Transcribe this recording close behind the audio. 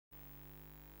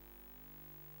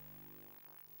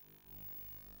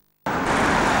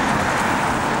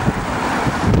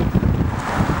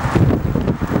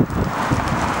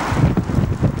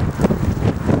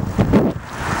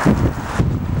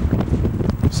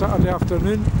Saturday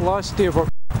afternoon, last day of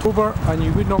October, and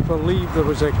you would not believe there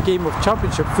was a game of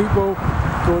championship football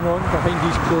going on behind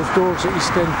these closed doors at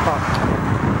East End Park.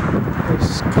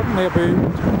 It's currently about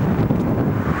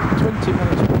 20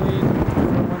 minutes played,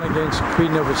 one against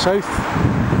Queen of the South.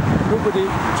 Nobody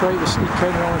tried to sneak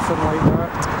in or anything like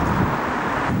that.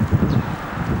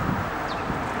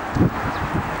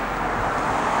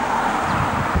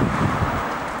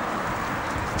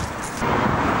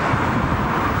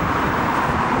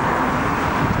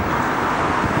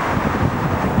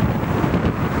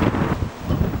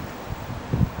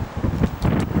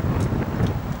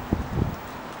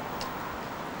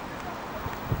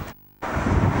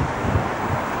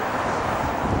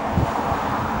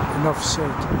 Enough said.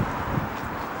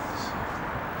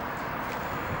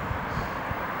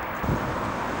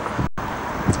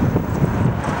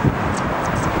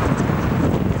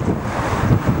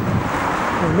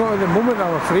 Well, not at the moment,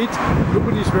 I'm afraid.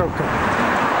 Nobody's welcome.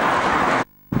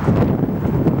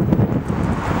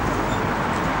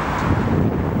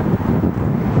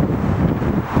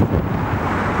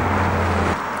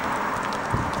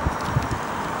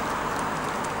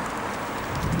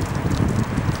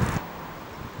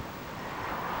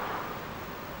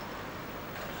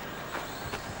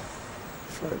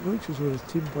 Which is where the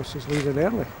team bus is leaving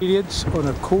early. Periods on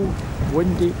a cold,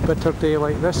 windy, bitter day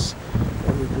like this,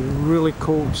 it would be really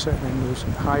cold sitting in those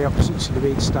high up seats of the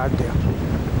main stand there.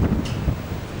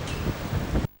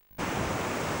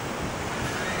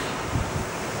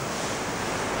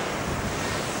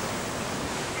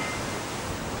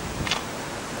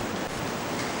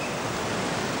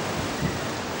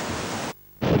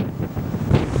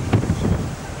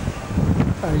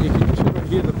 You can just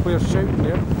hear the players shouting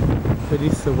there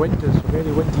beneath the wind. It's a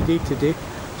very windy day today,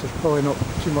 so it's probably not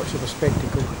too much of a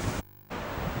spectacle.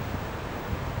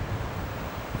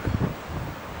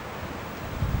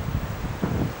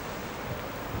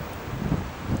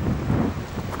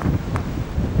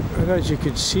 And as you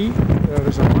can see, there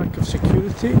is a lack of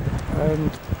security,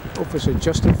 and obviously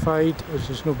justified, as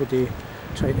there's nobody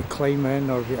trying to climb in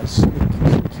or get a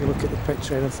sneaky look at the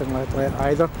pitch or anything like that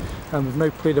either. And we've now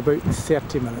played about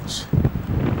 30 minutes.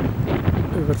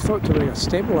 We were thought to bring a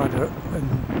step ladder, and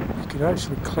you could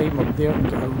actually climb up there and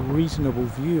get a reasonable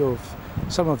view of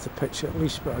some of the pitch at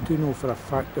least, but I do know for a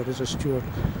fact there is a steward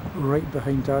right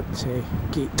behind that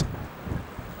gate.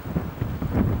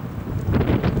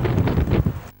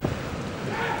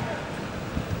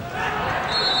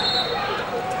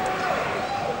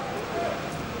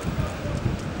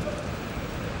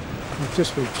 I've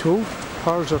just been told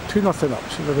Pars are 2-0 up,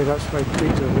 so maybe that's why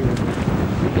Queens are leaving.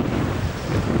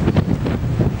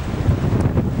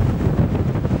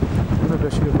 Maybe I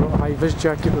should have brought a high-vis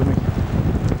jacket with me.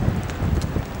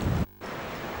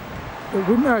 It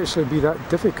wouldn't actually be that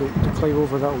difficult to climb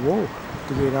over that wall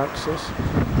to gain access.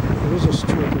 There is a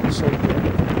steward inside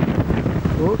there.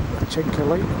 Oh, a chink of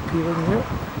light appearing there.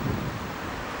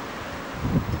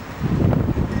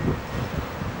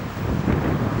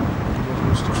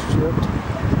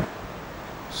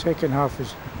 Second half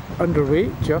is underway,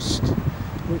 just.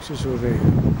 Looks as though the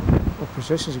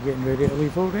oppositions are getting ready to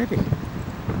leave already.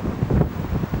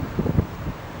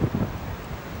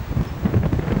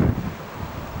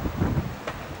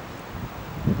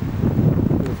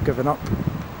 They've given up.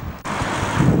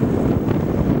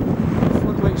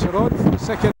 Floodlights are on for the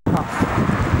second half.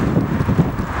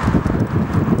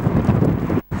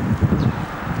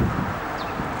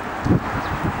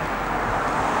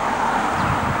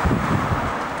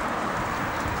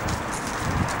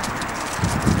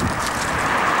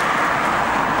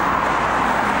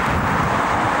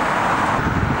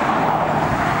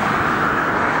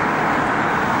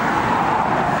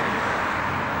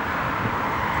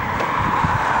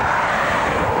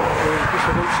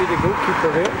 See the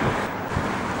goalkeeper there.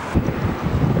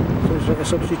 So it's like a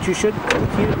substitution.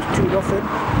 Here it was 2-0. So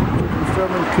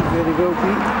Dunfermline could very well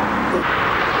be.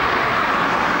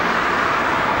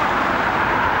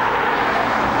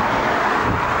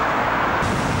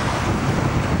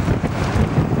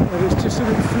 And it's just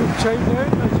about full time now.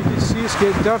 As you can see, it's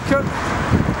getting darker. I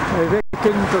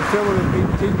reckon Dunfermline have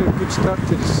maintained a good start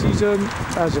to the season.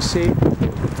 As I say, at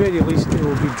the very least they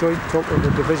will be joint top of the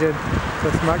division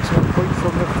with maximum points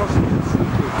from their first 3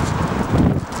 games.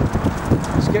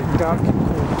 It's getting dark and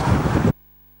cold.